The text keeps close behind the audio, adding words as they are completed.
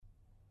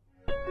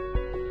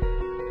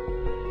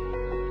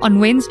On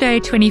Wednesday,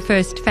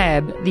 21st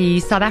Feb, the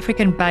South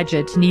African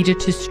budget needed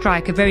to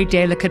strike a very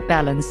delicate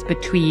balance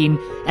between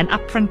an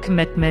upfront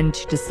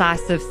commitment,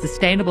 decisive,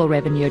 sustainable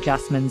revenue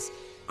adjustments,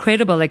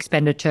 credible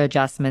expenditure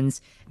adjustments,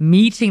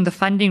 meeting the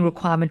funding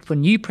requirement for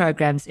new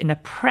programs in a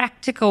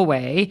practical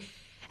way,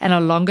 and a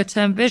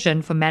longer-term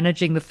vision for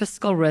managing the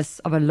fiscal risks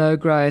of a low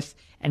growth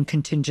and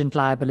contingent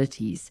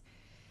liabilities.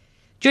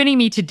 Joining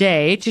me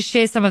today to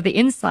share some of the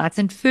insights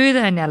and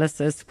further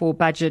analysis for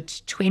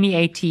Budget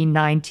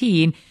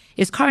 2018-19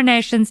 is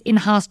Coronation's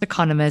in-house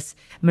economist,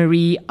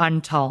 Marie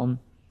Onthalm.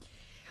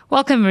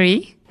 Welcome,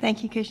 Marie.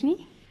 Thank you,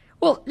 Kushni.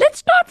 Well, let's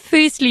start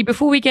firstly,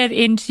 before we get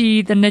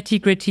into the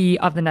nitty-gritty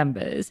of the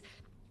numbers.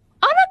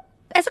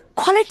 As a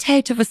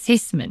qualitative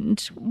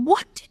assessment,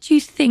 what did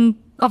you think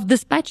of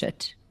this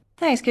budget?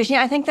 Thanks, Kushni.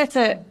 I think that's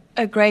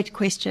a great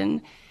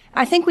question.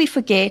 I think we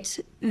forget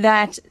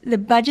that the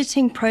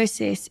budgeting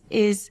process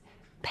is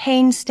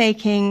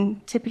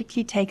painstaking,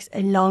 typically takes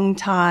a long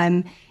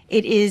time.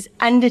 It is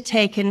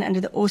undertaken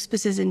under the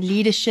auspices and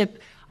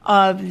leadership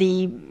of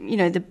the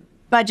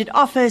budget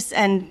office,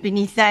 and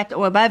beneath that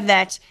or above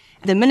that,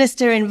 the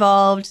minister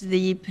involved,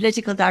 the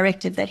political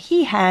directive that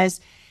he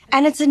has.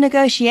 And it's a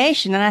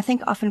negotiation, and I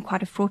think often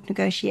quite a fraught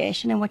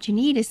negotiation. And what you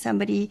need is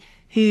somebody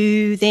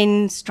who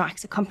then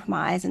strikes a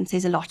compromise and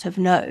says a lot of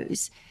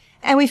no's.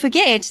 And we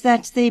forget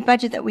that the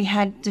budget that we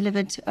had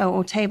delivered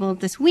or tabled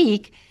this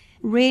week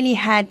really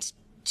had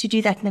to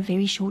do that in a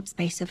very short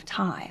space of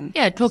time.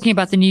 Yeah, talking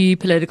about the new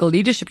political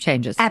leadership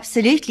changes.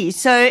 Absolutely.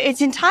 So it's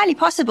entirely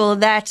possible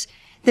that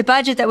the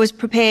budget that was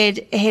prepared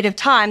ahead of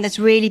time, that's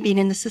really been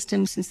in the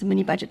system since the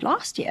mini budget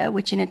last year,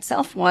 which in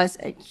itself was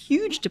a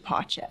huge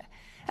departure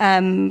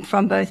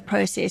from both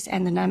process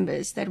and the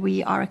numbers that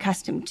we are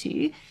accustomed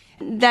to,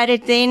 that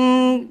it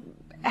then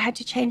had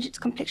to change its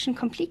complexion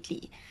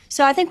completely.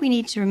 So I think we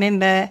need to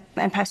remember,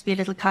 and perhaps be a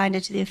little kinder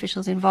to the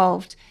officials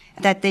involved,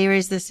 that there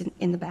is this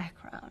in the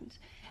background.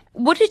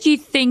 What did you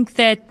think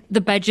that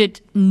the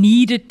budget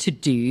needed to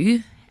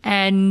do?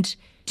 And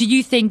do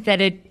you think that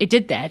it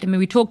did that? I mean,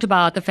 we talked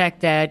about the fact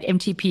that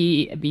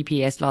MTP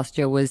BPS last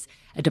year was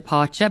a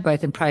departure,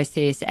 both in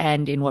process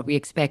and in what we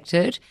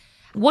expected.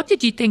 What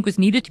did you think was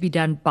needed to be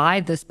done by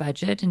this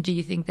budget? And do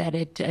you think that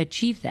it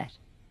achieved that?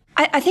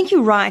 I think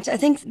you're right. I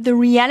think the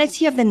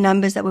reality of the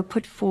numbers that were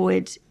put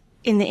forward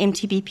in the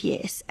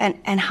MTBPS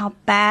and how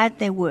bad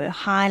they were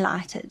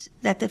highlighted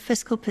that the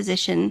fiscal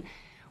position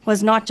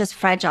was not just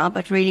fragile,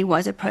 but really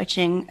was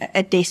approaching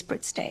a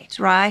desperate state,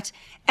 right?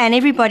 And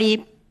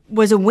everybody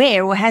was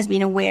aware or has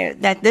been aware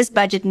that this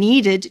budget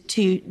needed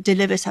to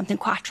deliver something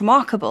quite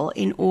remarkable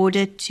in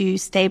order to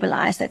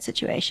stabilize that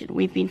situation.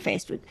 We've been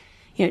faced with,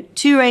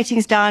 2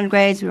 ratings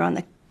downgrades. We're on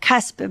the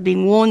cusp of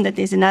being warned that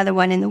there's another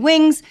one in the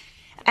wings.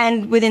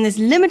 And within this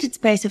limited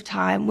space of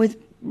time, with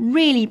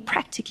really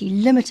practically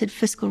limited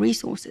fiscal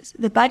resources,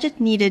 the budget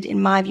needed,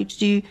 in my view, to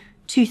do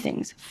 2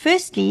 things.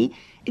 Firstly,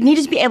 it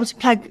needed to be able to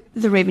plug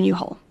the revenue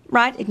hole,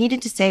 right? It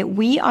needed to say,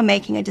 we are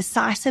making a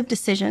decisive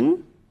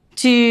decision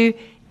to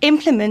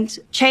implement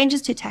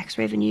changes to tax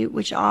revenue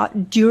which are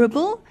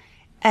durable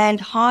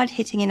and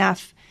hard-hitting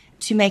enough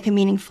to make a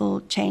meaningful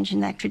change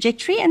in that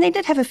trajectory. And they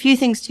did have a few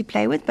things to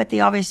play with, but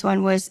the obvious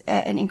one was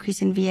an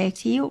increase in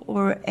VAT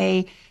or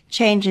a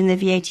change in the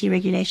VAT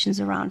regulations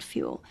around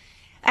fuel.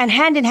 And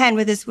hand in hand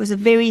with this was a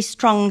very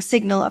strong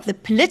signal of the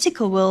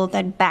political will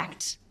that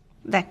backed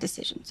that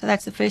decision. So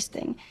that's the first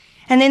thing.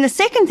 And then the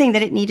second thing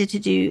that it needed to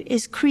do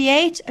is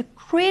create a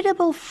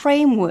credible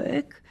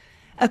framework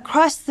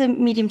across the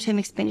medium-term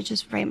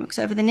expenditures framework.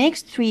 So over the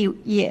next 3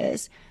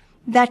 years,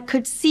 that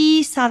could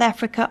see South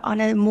Africa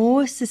on a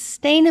more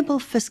sustainable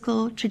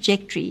fiscal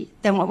trajectory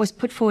than what was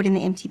put forward in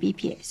the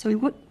MTBPS. So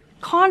we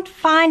can't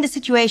find a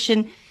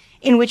situation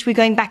in which we're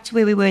going back to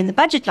where we were in the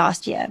budget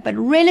last year, but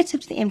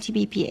relative to the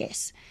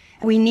MTBPS,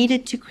 we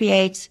needed to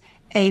create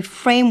a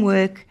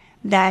framework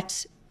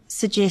that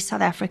suggests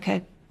South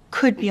Africa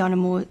could be on a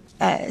more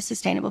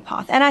sustainable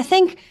path. And I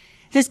think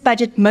this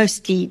budget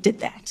mostly did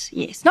that.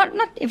 Yes, not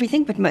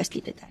everything, but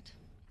mostly did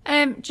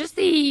that. Just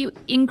the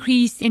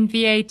increase in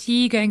VAT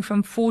going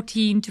from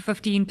 14 to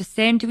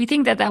 15%, do we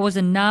think that was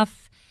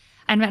enough?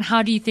 And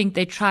how do you think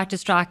they tried to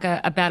strike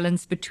a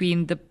balance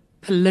between the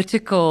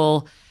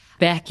political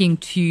backing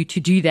to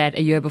do that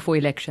a year before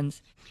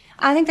elections?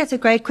 I think that's a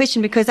great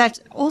question, because that's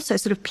also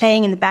sort of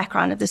playing in the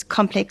background of this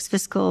complex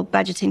fiscal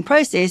budgeting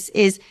process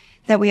is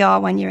that we are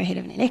 1 year ahead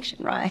of an election,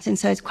 right? And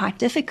so it's quite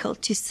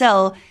difficult to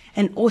sell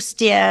an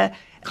austere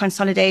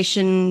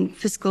consolidation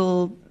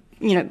fiscal,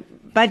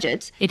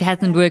 budget. It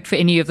hasn't worked for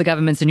any of the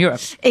governments in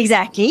Europe.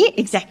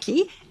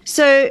 Exactly.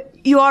 So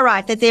you are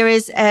right that there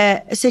is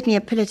certainly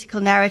a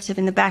political narrative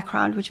in the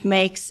background which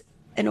makes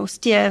an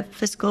austere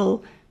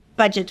fiscal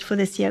budget for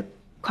this year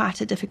quite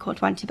a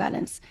difficult one to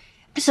balance.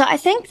 So I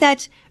think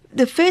that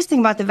the first thing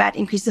about the VAT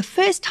increase, the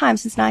first time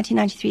since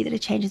 1993 that a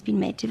change has been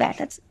made to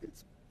VAT, it's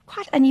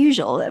quite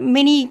unusual.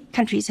 Many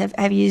countries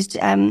have used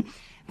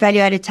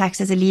value-added tax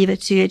as a lever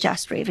to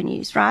adjust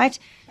revenues, right?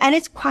 And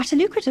it's quite a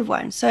lucrative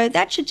one. So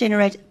that should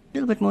generate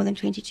little bit more than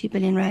 22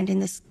 billion rand in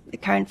this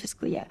current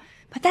fiscal year.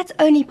 But that's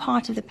only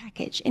part of the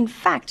package. In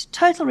fact,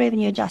 total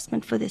revenue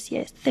adjustment for this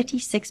year is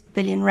 36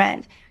 billion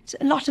rand. It's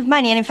a lot of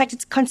money. And in fact,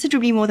 it's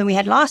considerably more than we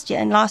had last year.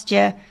 And last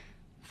year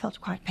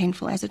felt quite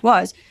painful as it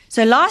was.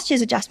 So last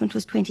year's adjustment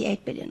was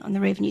 28 billion on the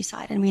revenue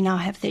side, and we now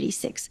have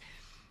 36.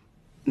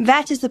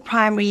 That is the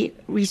primary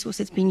resource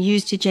that's being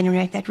used to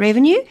generate that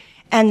revenue.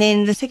 And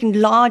then the second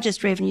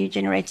largest revenue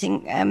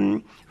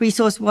generating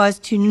resource was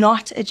to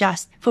not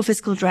adjust for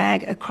fiscal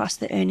drag across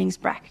the earnings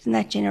bracket. And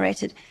that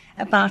generated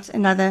about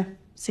another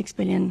 6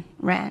 billion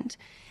rand.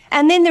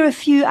 And then there are a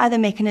few other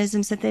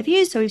mechanisms that they've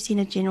used. So we've seen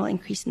a general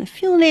increase in the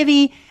fuel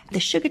levy. The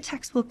sugar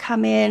tax will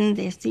come in.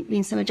 There's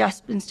been some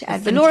adjustments to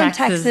ad valorem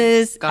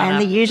taxes,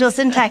 and the usual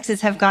sin taxes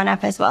have gone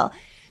up as well.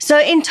 So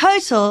in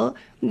total,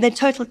 the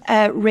total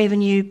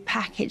revenue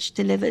package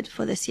delivered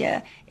for this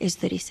year is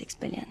 36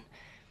 billion.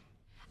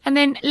 And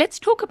then let's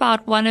talk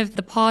about one of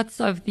the parts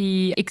of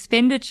the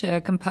expenditure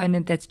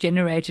component that's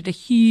generated a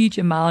huge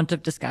amount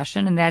of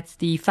discussion, and that's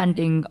the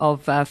funding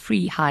of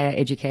free higher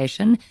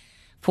education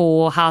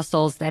for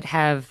households that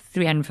have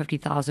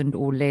 350,000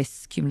 or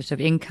less cumulative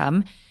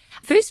income.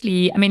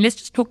 Firstly, let's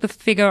just talk the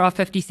figure of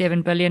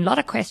 57 billion. A lot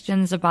of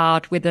questions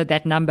about whether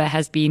that number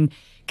has been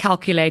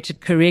calculated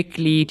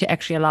correctly to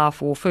actually allow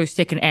for first,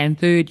 second, and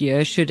third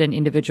year should an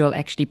individual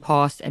actually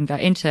pass and go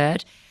into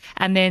it.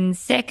 And then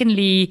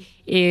secondly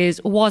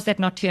was that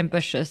not too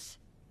ambitious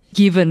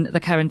given the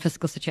current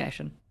fiscal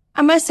situation?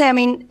 I must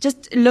say,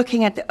 just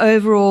looking at the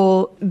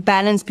overall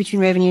balance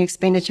between revenue and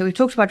expenditure, we've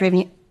talked about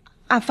revenue.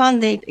 I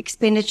found the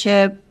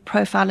expenditure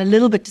profile a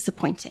little bit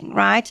disappointing,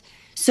 right?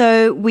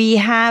 So we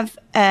have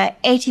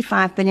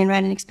 85 billion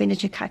rand in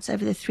expenditure cuts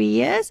over the 3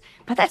 years,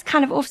 but that's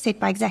kind of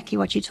offset by exactly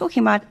what you're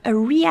talking about, a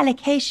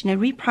reallocation, a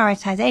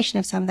reprioritization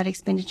of some of that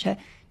expenditure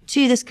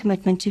to this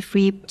commitment to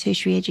free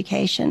tertiary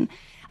education.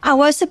 I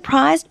was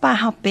surprised by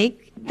how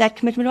big that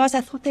commitment was.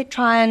 I thought they'd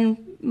try and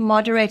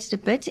moderate it a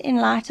bit in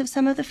light of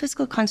some of the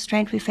fiscal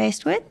constraint we're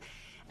faced with.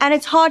 And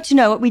it's hard to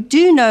know. What we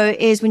do know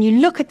is when you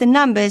look at the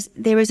numbers,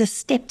 there is a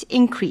stepped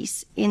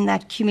increase in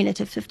that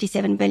cumulative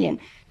 57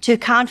 billion to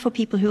account for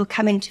people who will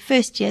come into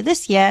first year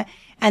this year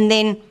and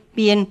then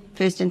be in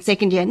first and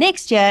second year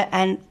next year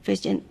and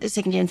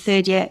second year and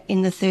third year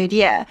in the third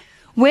year.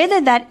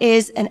 Whether that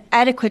is an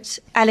adequate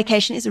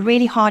allocation is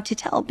really hard to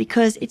tell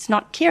because it's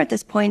not clear at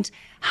this point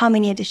how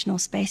many additional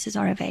spaces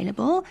are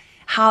available,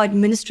 how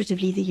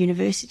administratively the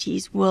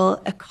universities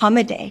will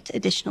accommodate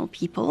additional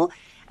people.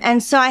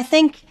 And so I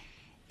think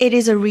it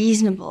is a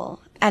reasonable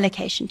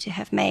allocation to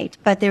have made,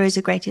 but there is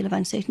a great deal of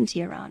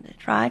uncertainty around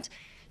it, right?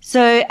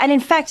 So, and in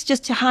fact,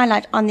 just to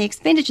highlight on the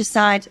expenditure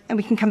side, and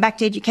we can come back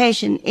to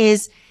education,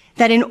 is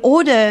that in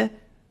order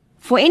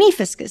for any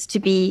fiscus to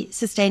be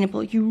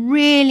sustainable, you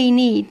really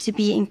need to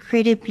be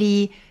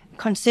incredibly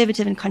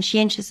conservative and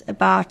conscientious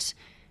about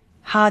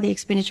how the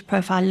expenditure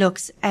profile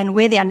looks and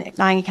where the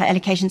underlying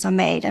allocations are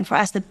made. And for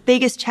us, the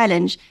biggest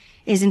challenge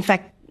is, in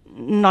fact,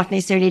 not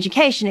necessarily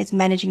education, it's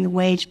managing the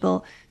wage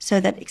bill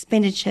so that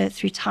expenditure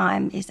through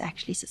time is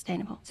actually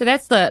sustainable. So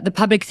that's the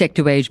public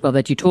sector wage bill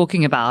that you're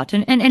talking about.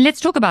 And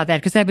let's talk about that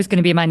because that was going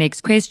to be my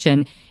next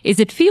question, is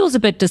it feels a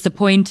bit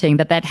disappointing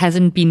that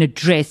hasn't been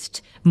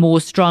addressed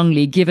more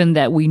strongly, given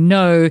that we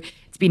know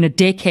it's been a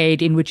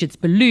decade in which it's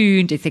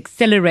ballooned, it's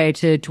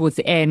accelerated towards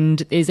the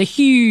end. There's a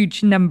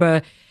huge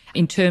number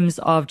in terms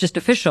of just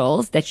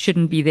officials that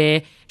shouldn't be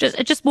there.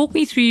 Just walk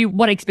me through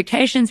what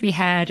expectations we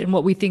had and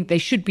what we think they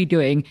should be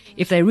doing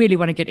if they really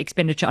want to get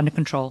expenditure under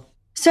control.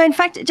 So in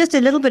fact, just a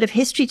little bit of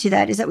history to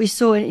that is that we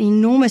saw an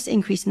enormous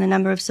increase in the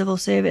number of civil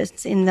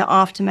servants in the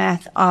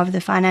aftermath of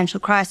the financial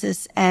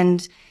crisis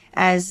and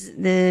as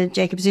the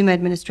Jacob Zuma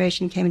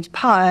administration came into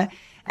power.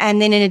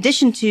 And then in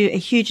addition to a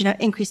huge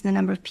increase in the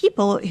number of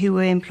people who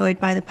were employed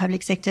by the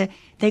public sector,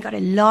 they got a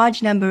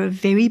large number of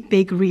very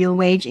big real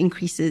wage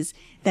increases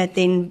that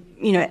then,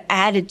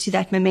 added to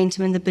that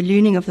momentum and the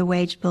ballooning of the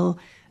wage bill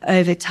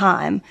over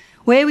time.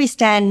 Where we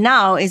stand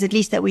now is at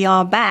least that we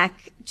are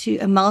back to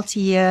a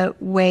multi-year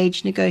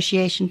wage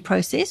negotiation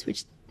process,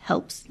 which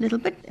helps a little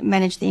bit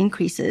manage the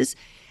increases.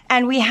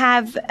 And we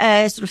have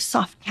a sort of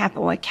soft cap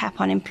or a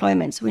cap on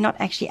employment. So we're not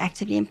actually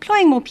actively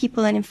employing more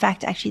people. And in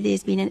fact, actually,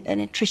 there's been an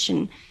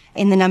attrition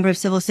in the number of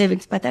civil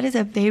servants. But that is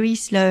a very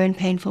slow and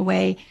painful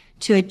way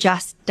to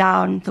adjust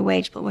down the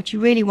wage bill. What you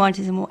really want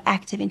is a more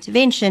active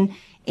intervention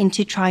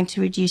into trying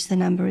to reduce the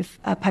number of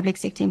public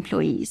sector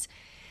employees.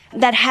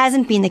 That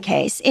hasn't been the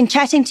case. In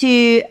chatting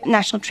to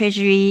National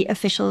Treasury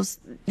officials,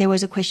 there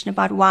was a question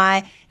about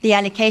why the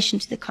allocation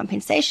to the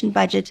compensation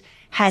budget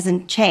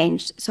hasn't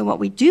changed. So what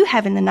we do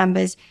have in the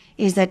numbers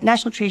is that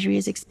National Treasury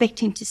is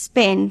expecting to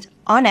spend,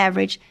 on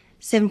average,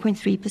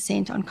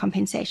 7.3% on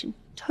compensation,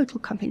 total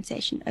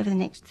compensation over the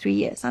next 3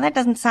 years. Now, that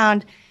doesn't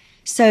sound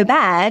so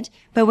bad,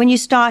 but when you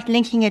start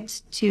linking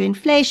it to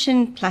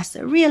inflation plus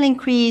a real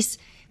increase,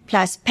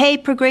 plus pay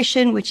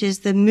progression, which is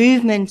the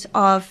movement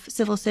of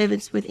civil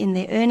servants within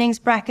their earnings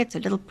brackets, so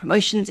little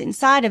promotions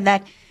inside of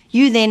that,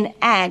 you then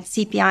add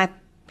CPI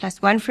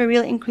plus 1 for a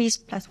real increase,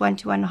 plus 1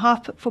 to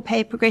 1.5 for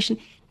pay progression,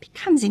 it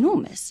becomes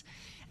enormous.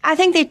 I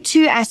think there are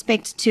two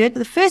aspects to it.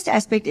 The first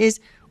aspect is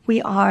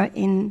we are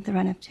in the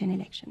run-up to an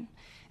election.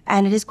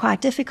 And it is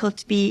quite difficult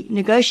to be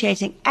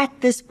negotiating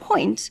at this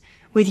point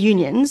with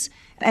unions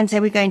and say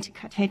we're going to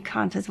cut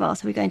headcount as well.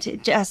 So we're going to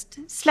just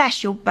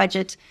slash your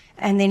budget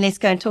and then let's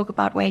go and talk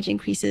about wage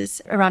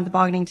increases around the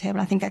bargaining table.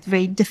 I think that's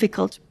very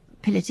difficult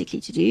politically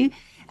to do.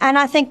 And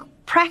I think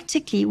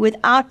practically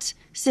without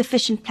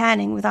sufficient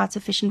planning, without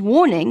sufficient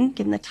warning,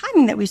 given the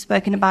timing that we've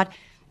spoken about,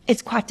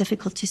 it's quite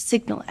difficult to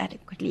signal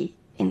adequately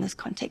in this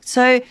context.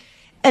 So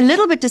a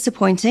little bit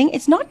disappointing.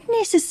 It's not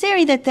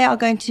necessary that they are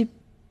going to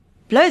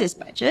blow this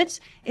budget.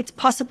 It's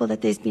possible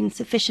that there's been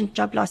sufficient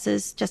job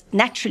losses just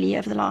naturally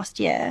over the last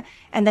year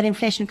and that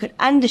inflation could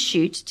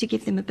undershoot to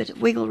give them a bit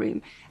of wiggle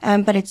room.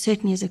 But it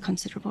certainly is a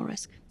considerable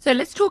risk. So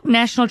let's talk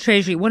National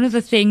Treasury. One of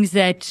the things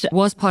that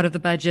was part of the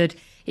budget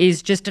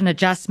is just an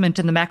adjustment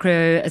in the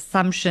macro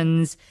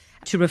assumptions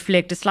to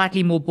reflect a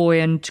slightly more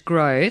buoyant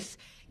growth.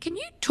 Can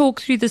you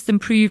talk through this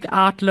improved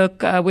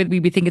outlook, whether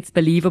we think it's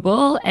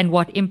believable and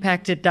what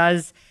impact it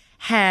does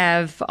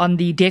have on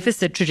the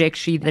deficit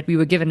trajectory that we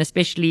were given,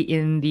 especially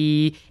in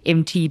the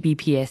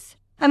MTBPS?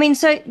 I mean,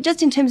 so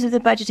just in terms of the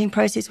budgeting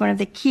process, one of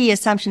the key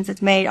assumptions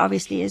that's made,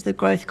 obviously, is the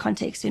growth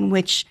context in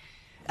which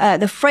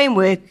the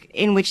framework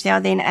in which they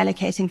are then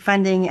allocating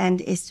funding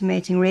and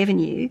estimating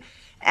revenue.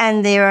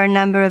 And there are a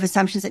number of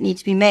assumptions that need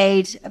to be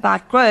made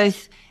about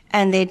growth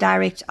and their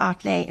direct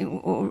outlay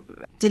or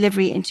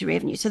delivery into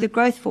revenue. So the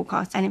growth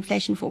forecasts and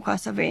inflation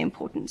forecasts are very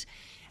important.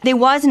 There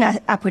was an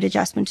upward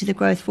adjustment to the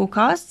growth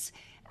forecasts.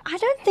 I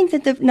don't think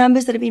that the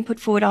numbers that have been put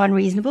forward are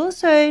unreasonable.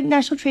 So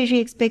National Treasury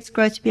expects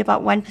growth to be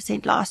about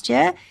 1% last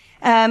year,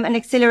 and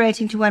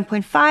accelerating to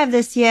 1.5%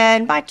 this year,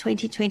 and by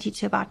 2020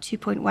 to about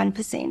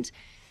 2.1%.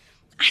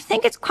 I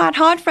think it's quite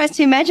hard for us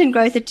to imagine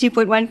growth at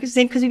 2.1%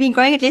 because we've been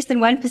growing at less than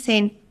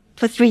 1%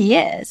 for 3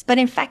 years. But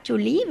in fact, your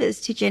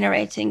levers to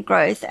generating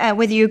growth,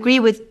 whether you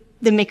agree with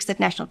the mix that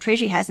National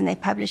Treasury has, and they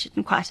publish it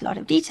in quite a lot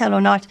of detail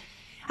or not,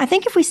 I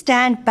think if we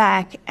stand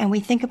back and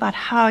we think about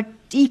how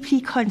deeply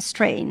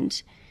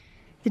constrained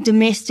the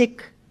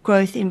domestic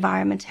growth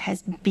environment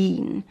has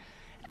been.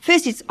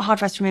 First, it's hard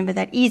for us to remember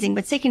that easing,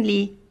 but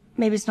secondly,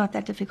 maybe it's not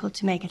that difficult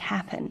to make it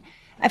happen.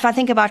 If I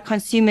think about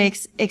consumer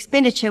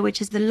expenditure,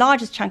 which is the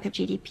largest chunk of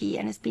GDP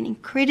and has been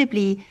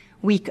incredibly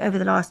weak over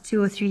the last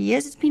 2 or 3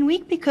 years, it's been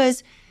weak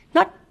because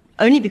not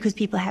only because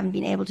people haven't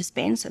been able to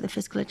spend, so the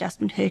fiscal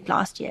adjustment hurt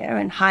last year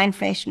and high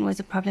inflation was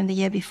a problem the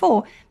year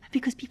before, but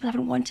because people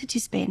haven't wanted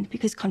to spend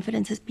because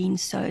confidence has been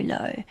so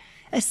low.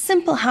 A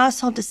simple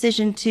household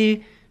decision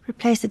to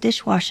replace a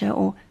dishwasher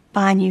or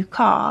buy a new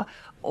car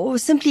or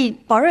simply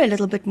borrow a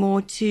little bit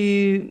more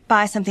to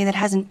buy something that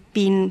hasn't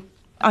been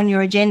on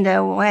your agenda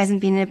or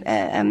hasn't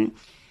been,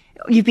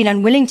 you've been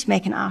unwilling to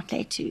make an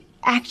outlay to.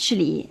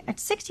 Actually, at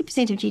 60%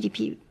 of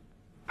GDP,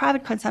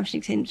 private consumption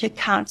expenditure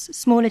counts.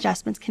 Small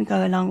adjustments can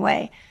go a long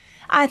way.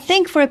 I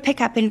think for a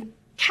pickup in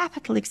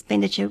capital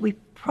expenditure, we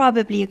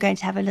probably are going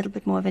to have a little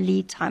bit more of a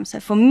lead time. So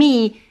for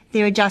me,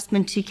 their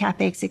adjustment to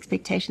CapEx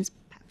expectations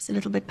a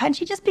little bit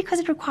punchy just because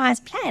it requires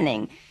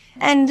planning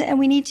and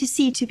we need to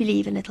see to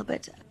believe a little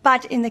bit.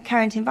 But in the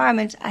current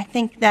environment, I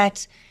think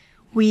that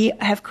we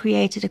have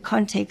created a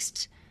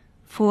context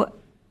for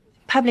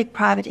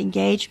public-private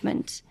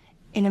engagement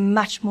in a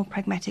much more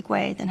pragmatic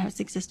way than has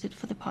existed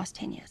for the past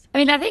 10 years. I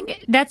mean, I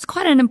think that's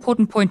quite an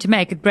important point to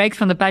make. It breaks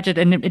from the budget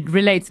and it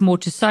relates more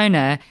to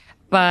SONA.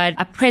 But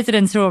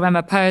President Cyril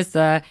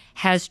Ramaphosa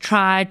has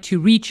tried to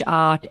reach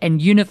out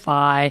and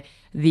unify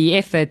the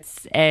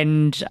efforts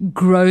and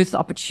growth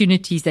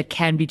opportunities that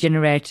can be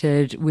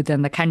generated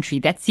within the country.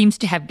 That seems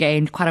to have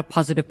gained quite a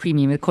positive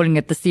premium. We're calling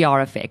it the CR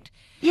effect.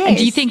 Yes. And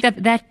do you think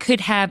that that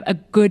could have a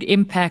good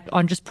impact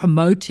on just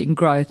promoting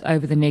growth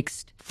over the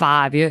next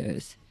 5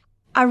 years?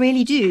 I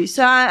really do.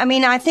 So, I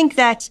mean, I think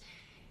that,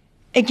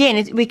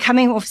 again, we're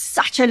coming off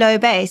such a low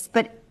base,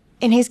 but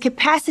in his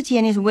capacity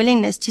and his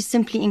willingness to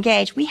simply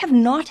engage, we have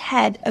not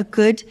had a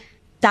good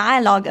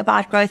dialogue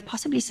about growth,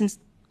 possibly since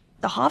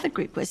the Harvard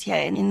Group was here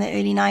in the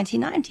early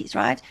 1990s,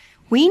 right?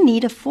 We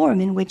need a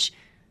forum in which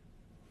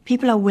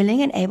people are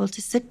willing and able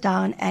to sit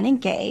down and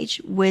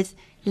engage with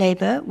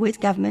labor,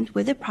 with government,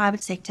 with the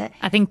private sector.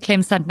 I think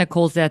Clem Santner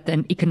calls that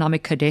an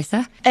economic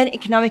codessa. An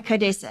economic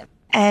codessa.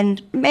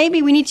 And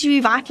maybe we need to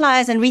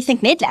revitalize and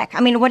rethink NEDLAC.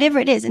 I mean, whatever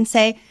it is, and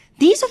say,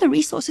 these are the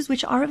resources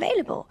which are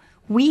available.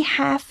 We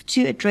have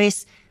to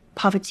address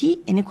poverty,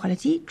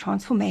 inequality,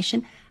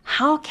 transformation.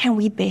 How can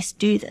we best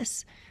do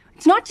this?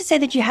 It's not to say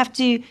that you have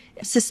to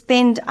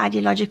suspend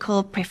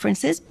ideological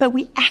preferences, but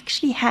we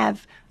actually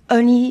have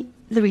only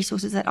the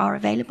resources that are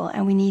available,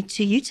 and we need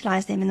to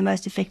utilize them in the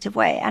most effective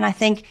way. And I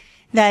think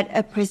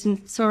that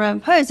President Cyril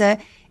Ramaphosa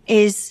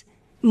is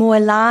more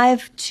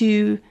alive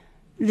to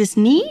this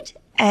need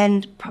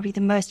and probably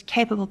the most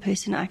capable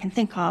person I can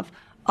think of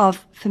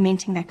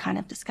fomenting that kind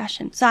of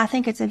discussion. So I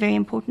think it's a very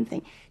important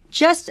thing.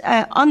 Just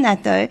on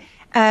that, though,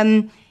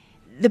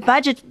 the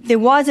budget, there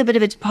was a bit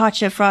of a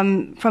departure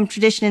from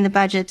tradition in the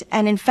budget.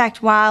 And in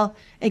fact, while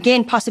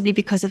again, possibly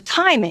because of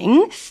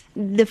timing,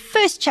 the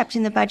first chapter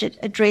in the budget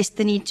addressed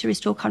the need to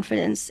restore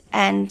confidence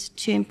and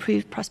to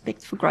improve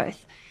prospects for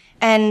growth.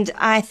 And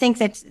I think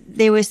that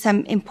there were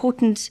some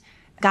important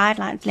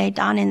guidelines laid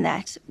down in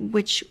that,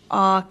 which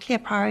are clear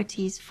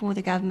priorities for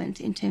the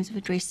government in terms of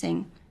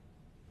addressing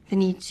the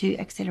need to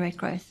accelerate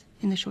growth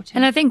in the short term.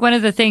 And I think one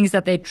of the things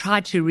that they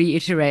tried to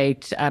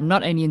reiterate,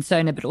 not only in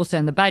SONA, but also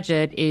in the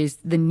budget, is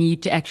the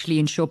need to actually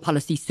ensure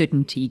policy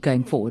certainty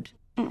going forward.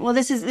 Well,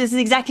 this is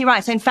exactly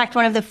right. So in fact,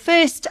 one of the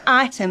first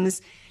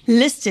items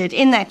listed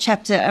in that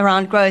chapter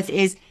around growth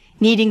is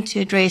needing to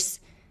address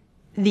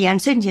the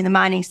uncertainty in the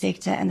mining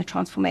sector and the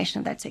transformation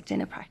of that sector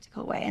in a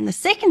practical way. And the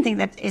second thing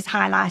that is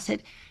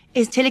highlighted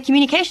is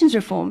telecommunications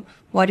reform.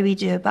 What do we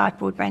do about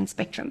broadband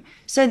spectrum?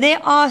 So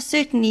there are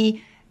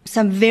certainly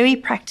some very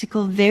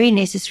practical, very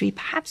necessary,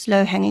 perhaps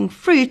low-hanging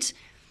fruit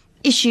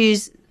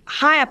issues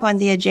high up on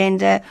the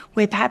agenda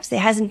where perhaps there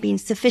hasn't been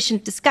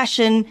sufficient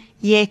discussion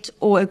yet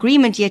or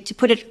agreement yet to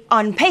put it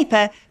on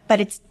paper, but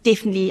it's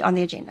definitely on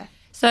the agenda.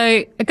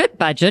 So a good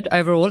budget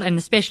overall, and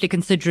especially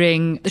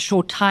considering the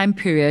short time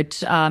period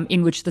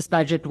in which this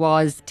budget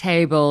was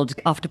tabled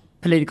after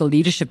political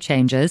leadership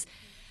changes.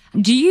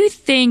 Do you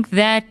think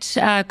that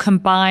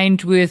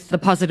combined with the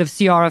positive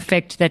CR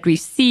effect that we've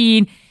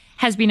seen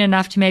has been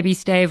enough to maybe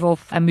stave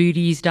off a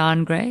Moody's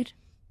downgrade?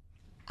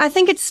 I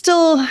think it's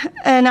still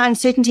an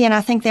uncertainty and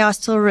I think there are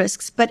still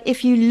risks. But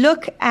if you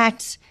look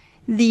at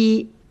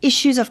the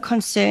issues of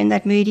concern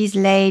that Moody's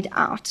laid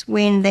out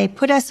when they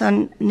put us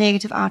on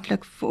negative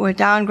outlook for a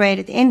downgrade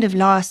at the end of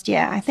last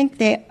year, I think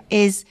there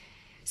is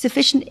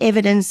sufficient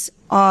evidence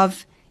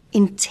of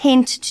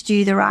intent to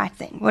do the right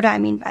thing. What do I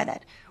mean by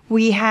that?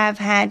 We have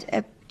had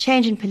a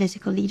change in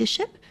political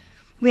leadership.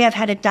 We have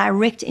had a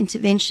direct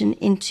intervention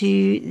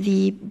into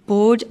the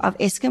board of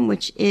Eskom,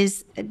 which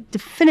is a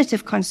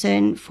definitive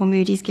concern for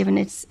Moody's given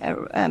its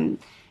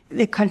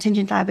the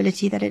contingent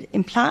liability that it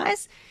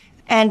implies.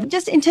 And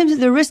just in terms of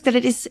the risk that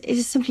it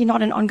is simply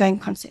not an ongoing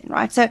concern,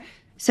 right?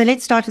 So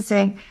let's start with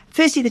saying,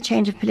 firstly, the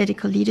change of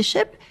political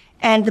leadership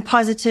and the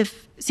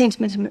positive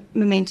sentiment and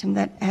momentum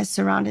that has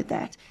surrounded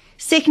that.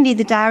 Secondly,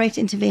 the direct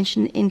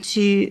intervention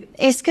into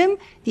Eskom,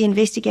 the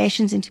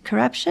investigations into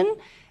corruption.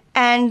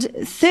 And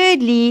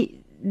thirdly,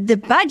 the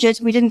budget.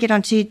 We didn't get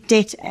onto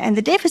debt and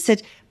the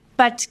deficit,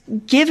 but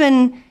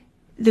given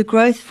the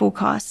growth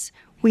forecasts,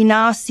 we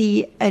now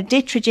see a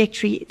debt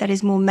trajectory that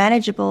is more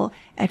manageable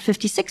at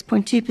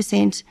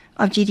 56.2%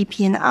 of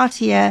GDP in the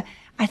outer year.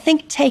 I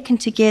think taken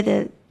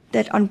together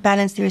that on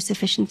balance there is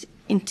sufficient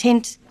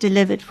intent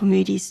delivered for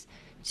Moody's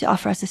to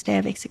offer us a stay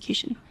of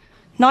execution.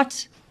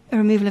 Not a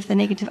removal of the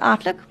negative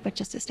outlook, but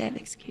just a stay of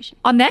execution.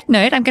 On that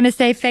note, I'm going to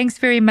say thanks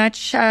very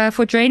much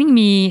for joining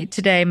me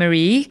today,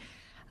 Marie.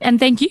 And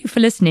thank you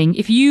for listening.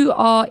 If you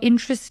are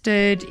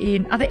interested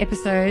in other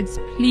episodes,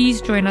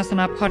 please join us on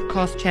our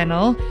podcast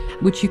channel,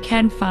 which you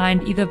can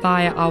find either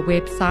via our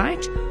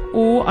website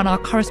or on our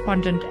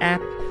correspondent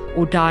app,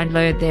 or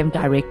download them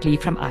directly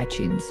from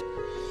iTunes.